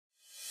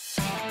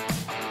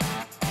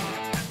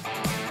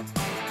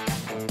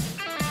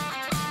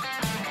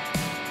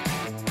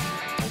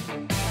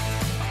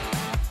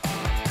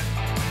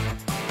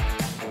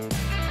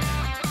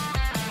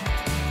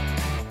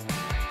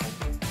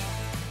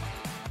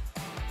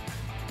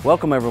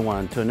Welcome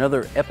everyone to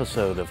another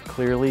episode of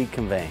Clearly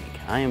Conveying.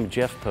 I am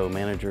Jeff Poe,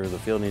 manager of the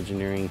Field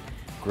Engineering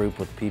Group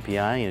with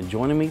PPI, and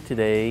joining me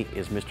today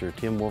is Mr.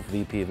 Tim Wolf,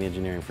 VP of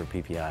Engineering for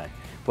PPI.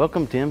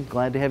 Welcome, Tim.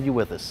 Glad to have you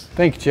with us.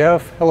 Thank you,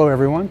 Jeff. Hello,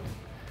 everyone.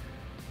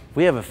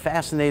 We have a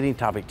fascinating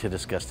topic to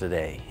discuss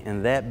today,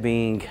 and that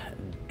being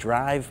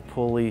drive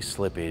pulley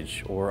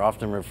slippage, or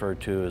often referred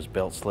to as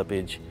belt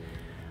slippage.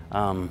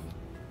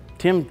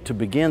 Tim, to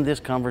begin this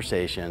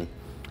conversation,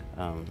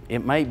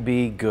 it might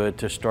be good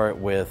to start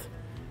with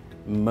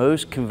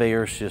most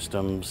conveyor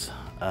systems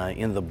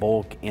in the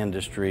bulk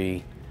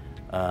industry,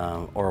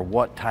 or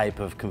what type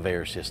of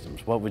conveyor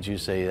systems? What would you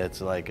say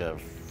that's like a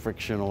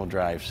frictional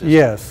drive system?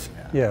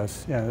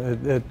 Yes,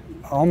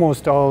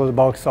 almost all of the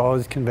bulk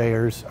solids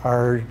conveyors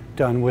are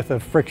done with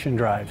a friction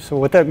drive. So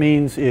what that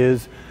means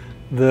is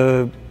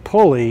the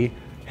pulley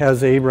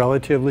has a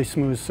relatively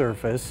smooth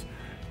surface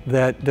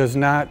that does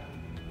not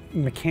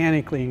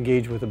mechanically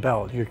engage with the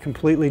belt. You're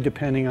completely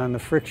depending on the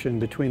friction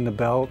between the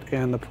belt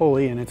and the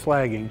pulley and its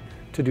lagging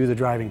to do the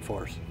driving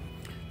force.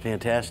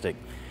 Fantastic.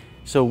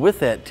 So with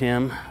that,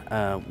 Tim,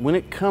 when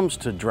it comes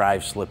to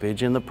drive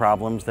slippage and the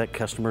problems that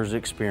customers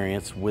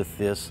experience with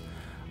this,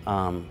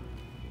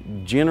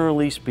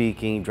 generally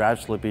speaking, drive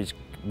slippage,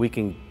 we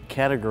can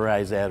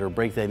categorize that or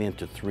break that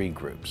into three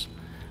groups.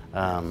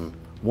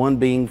 One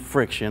being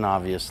friction,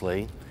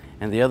 obviously,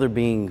 and the other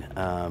being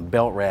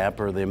belt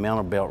wrap, or the amount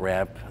of belt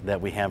wrap that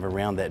we have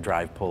around that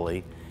drive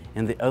pulley,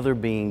 and the other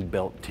being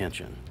belt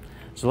tension.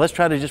 So let's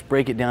try to just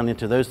break it down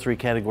into those three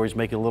categories,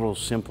 make it a little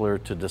simpler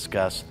to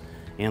discuss.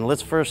 And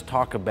let's first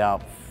talk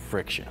about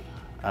friction.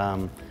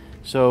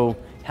 So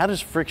how does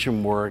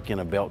friction work in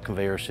a belt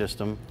conveyor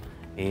system?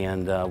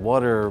 And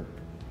what are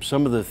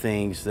some of the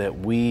things that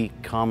we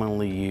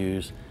commonly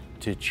use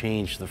to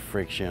change the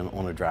friction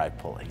on a drive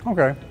pulley?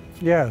 Okay,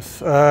 yes.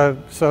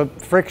 So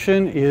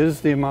friction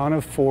is the amount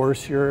of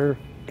force you're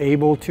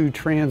able to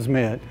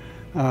transmit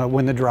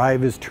when the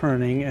drive is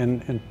turning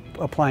and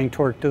applying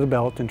torque to the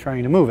belt and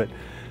trying to move it.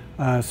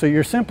 So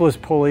your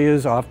simplest pulley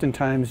is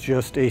oftentimes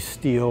just a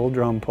steel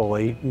drum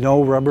pulley,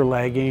 no rubber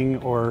lagging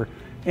or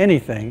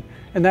anything,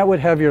 and that would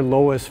have your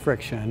lowest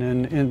friction.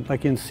 And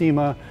like in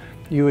SEMA,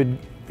 you would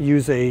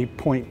use a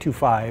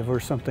 0.25 or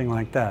something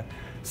like that.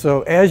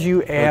 So as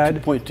you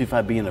add...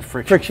 0.25 being a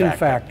friction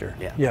factor.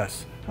 Yeah.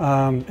 Yes.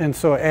 And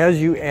so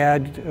as you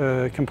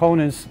add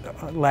components,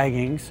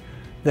 laggings,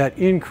 that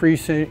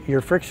increase your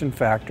friction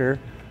factor,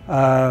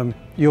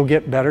 you'll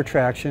get better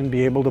traction,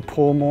 be able to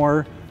pull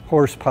more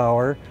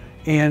horsepower,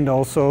 and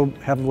also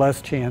have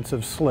less chance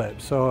of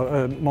slip.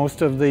 So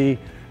most of the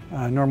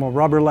normal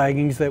rubber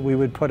laggings that we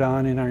would put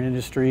on in our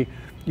industry,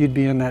 you'd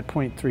be in that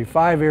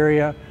 0.35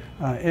 area.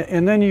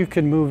 And then you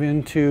can move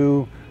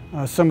into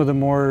some of the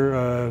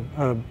more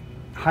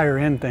higher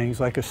end things,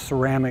 like a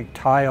ceramic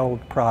tile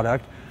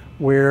product,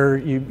 where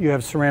you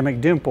have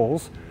ceramic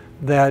dimples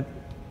that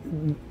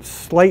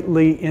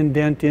slightly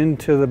indent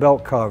into the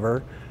belt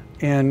cover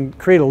and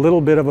create a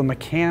little bit of a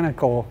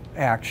mechanical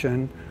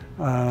action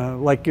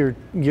like your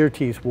gear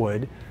teeth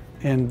would,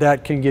 and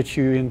that can get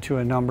you into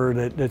a number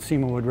that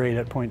SEMA would rate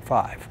at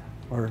 0.5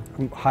 or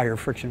higher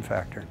friction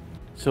factor.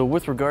 So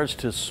with regards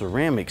to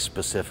ceramics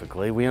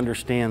specifically, we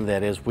understand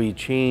that as we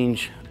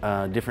change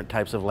different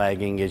types of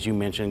lagging, as you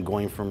mentioned,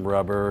 going from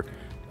rubber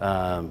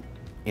and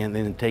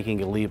then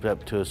taking a leap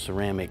up to a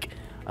ceramic,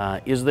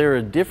 is there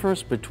a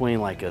difference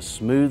between like a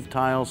smooth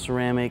tile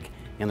ceramic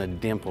and a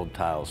dimpled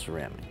tile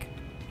ceramic?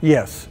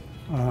 Yes.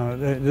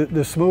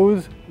 The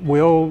smooth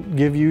will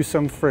give you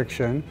some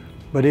friction,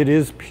 but it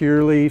is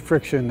purely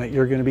friction that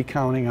you're going to be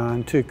counting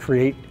on to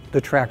create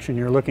the traction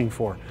you're looking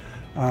for.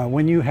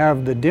 When you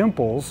have the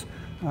dimples,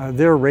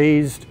 they're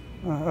raised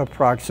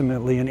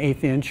approximately an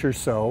 1/8 inch or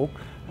so,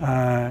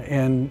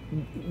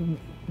 and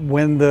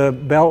when the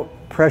belt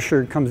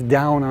pressure comes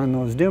down on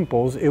those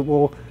dimples, it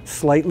will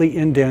slightly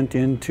indent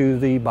into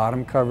the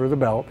bottom cover of the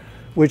belt,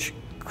 which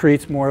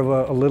creates more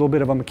of a little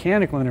bit of a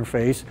mechanical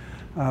interface,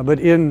 but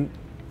in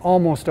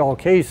almost all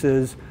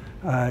cases,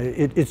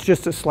 it's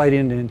just a slight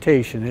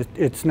indentation.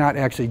 It's not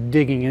actually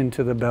digging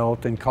into the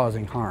belt and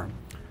causing harm.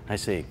 I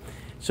see.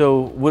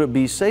 So would it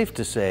be safe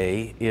to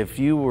say, if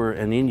you were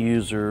an end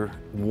user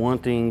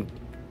wanting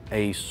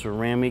a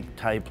ceramic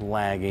type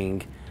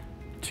lagging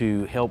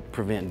to help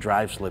prevent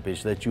drive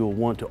slippage, that you'll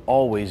want to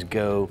always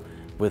go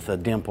with a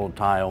dimpled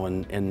tile,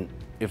 and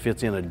if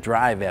it's in a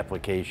drive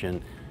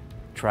application,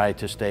 try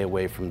to stay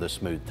away from the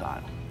smooth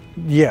tile?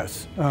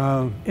 Yes,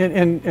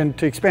 and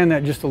to expand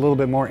that just a little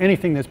bit more,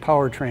 anything that's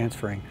power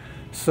transferring.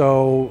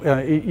 So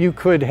you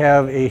could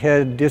have a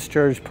head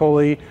discharge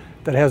pulley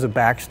that has a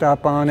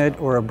backstop on it,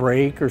 or a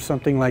brake or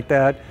something like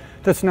that.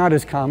 That's not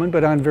as common,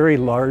 but on very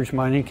large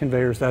mining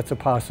conveyors, that's a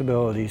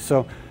possibility.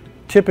 So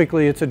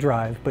typically it's a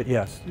drive, but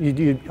yes,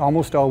 you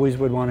almost always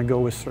would want to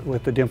go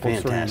with the dimpled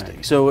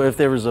ceramic. So if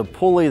there was a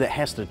pulley that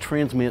has to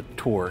transmit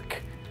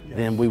torque,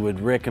 then we would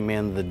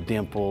recommend the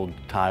dimpled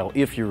tile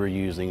if you were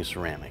using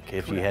ceramic,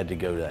 if you had to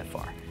go that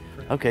far.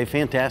 Okay,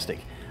 fantastic.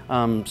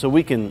 So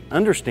we can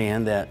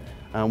understand that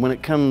when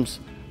it comes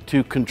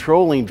to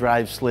controlling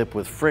drive slip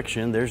with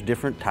friction, there's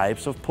different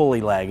types of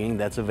pulley lagging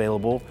that's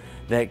available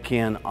that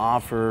can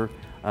offer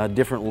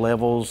different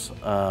levels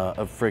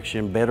of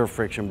friction, better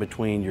friction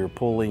between your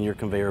pulley and your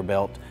conveyor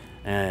belt,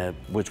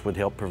 which would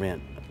help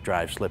prevent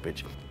drive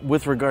slippage.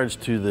 With regards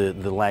to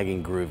the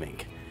lagging grooving,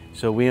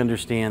 so we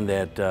understand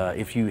that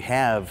if you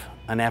have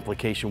an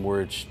application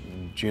where it's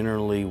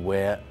generally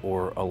wet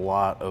or a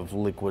lot of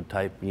liquid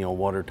type,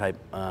 water type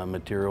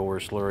material or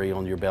slurry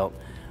on your belt,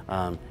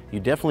 you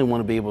definitely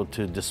want to be able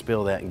to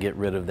dispel that and get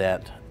rid of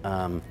that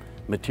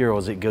material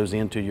as it goes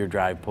into your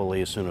drive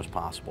pulley as soon as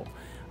possible.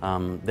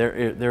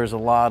 There's a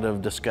lot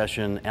of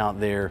discussion out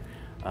there,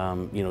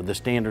 the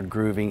standard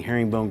grooving,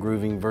 herringbone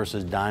grooving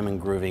versus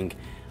diamond grooving.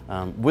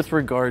 With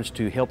regards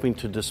to helping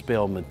to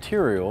dispel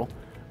material,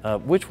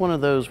 which one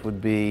of those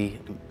would be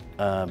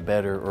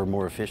better or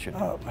more efficient?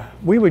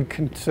 We would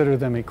consider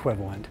them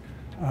equivalent.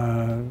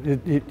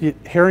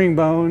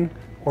 Herringbone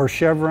or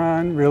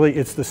chevron, really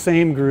it's the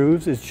same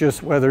grooves, it's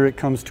just whether it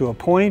comes to a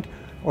point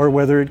or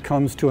whether it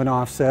comes to an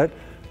offset.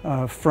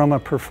 From a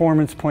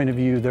performance point of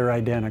view, they're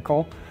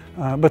identical,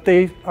 but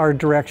they are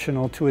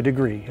directional to a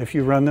degree. If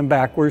you run them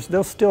backwards,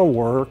 they'll still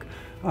work,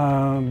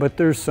 but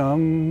there's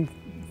some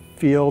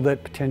feel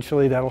that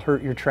potentially that'll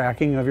hurt your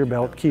tracking of your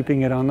belt,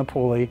 keeping it on the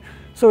pulley.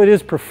 So it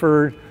is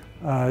preferred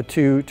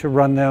to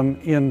run them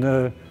in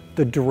the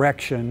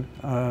direction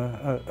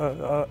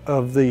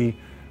of the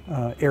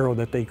arrow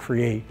that they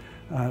create.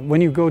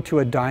 When you go to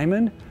a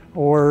diamond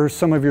or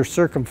some of your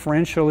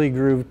circumferentially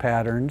grooved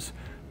patterns,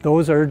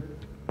 those are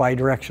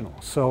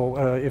bidirectional.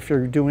 So if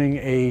you're doing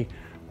a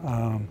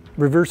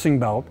reversing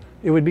belt,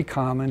 it would be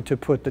common to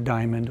put the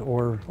diamond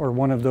or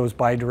one of those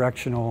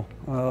bidirectional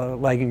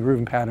lagging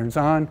grooving patterns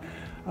on.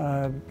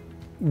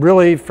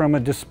 Really, from a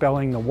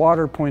dispelling the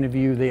water point of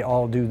view, they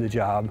all do the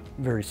job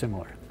very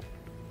similar.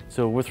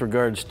 So with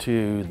regards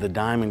to the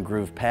diamond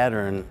groove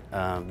pattern,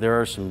 there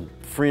are some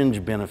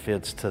fringe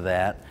benefits to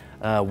that.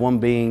 One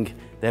being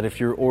that if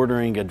you're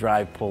ordering a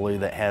drive pulley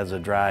that has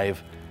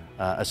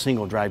a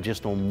single drive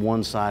just on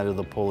one side of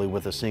the pulley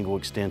with a single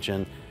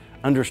extension,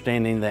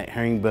 understanding that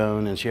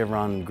herringbone and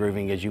chevron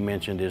grooving, as you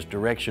mentioned, is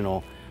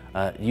directional,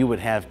 you would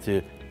have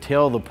to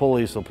tell the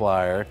pulley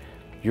supplier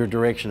your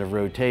direction of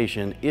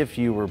rotation if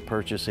you were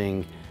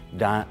purchasing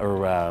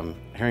herringbone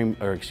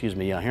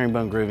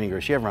grooving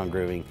or chevron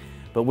grooving.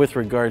 But with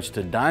regards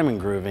to diamond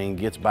grooving,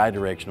 it's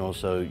bidirectional,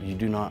 so you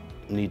do not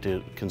need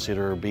to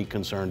consider or be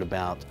concerned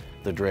about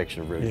the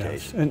direction of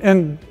rotation. Yes.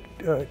 And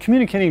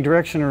communicating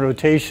direction or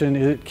rotation,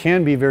 it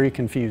can be very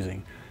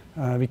confusing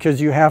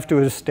because you have to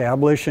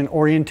establish an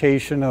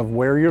orientation of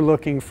where you're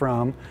looking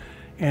from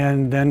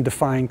and then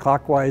define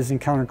clockwise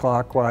and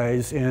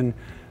counterclockwise. And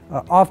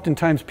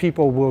oftentimes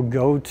people will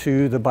go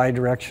to the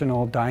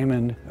bidirectional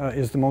diamond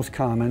is the most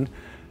common,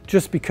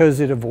 just because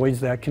it avoids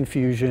that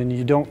confusion.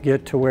 You don't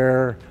get to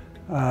where,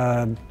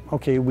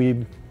 okay,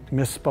 we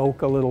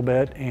misspoke a little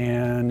bit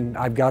and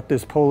I've got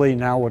this pulley,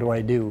 now what do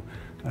I do?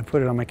 I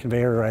put it on my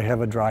conveyor, or I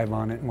have a drive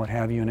on it and what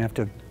have you, and have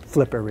to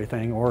flip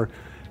everything, or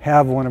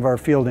have one of our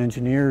field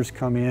engineers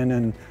come in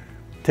and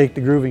take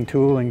the grooving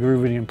tool and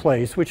groove it in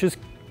place, which is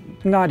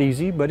not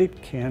easy, but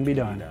it can be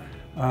done.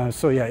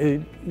 So yeah,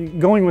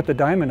 going with the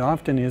diamond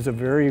often is a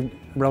very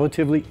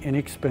relatively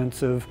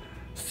inexpensive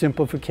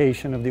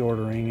simplification of the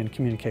ordering and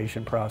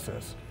communication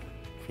process.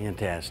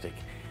 Fantastic.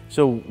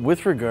 So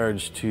with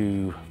regards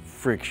to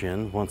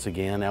friction, once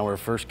again, our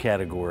first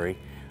category,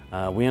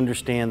 we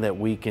understand that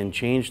we can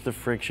change the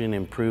friction,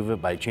 improve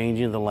it by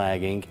changing the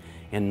lagging,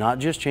 and not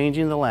just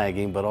changing the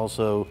lagging, but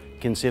also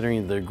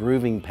considering the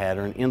grooving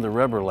pattern in the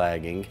rubber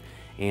lagging.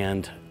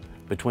 And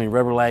between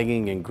rubber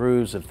lagging and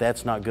grooves, if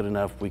that's not good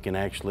enough, we can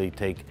actually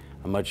take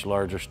a much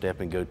larger step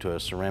and go to a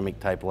ceramic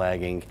type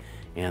lagging.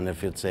 And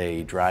if it's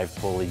a drive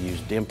pulley, use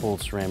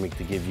dimpled ceramic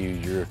to give you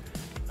your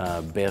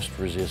best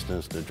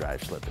resistance to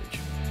drive slippage.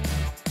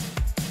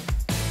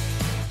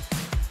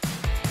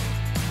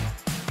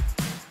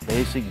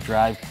 Basic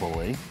drive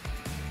pulley.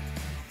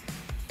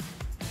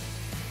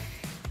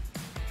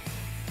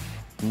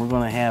 And we're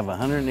going to have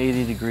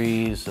 180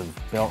 degrees of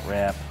belt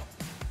wrap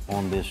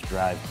on this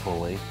drive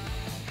pulley.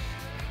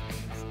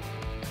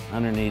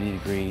 180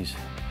 degrees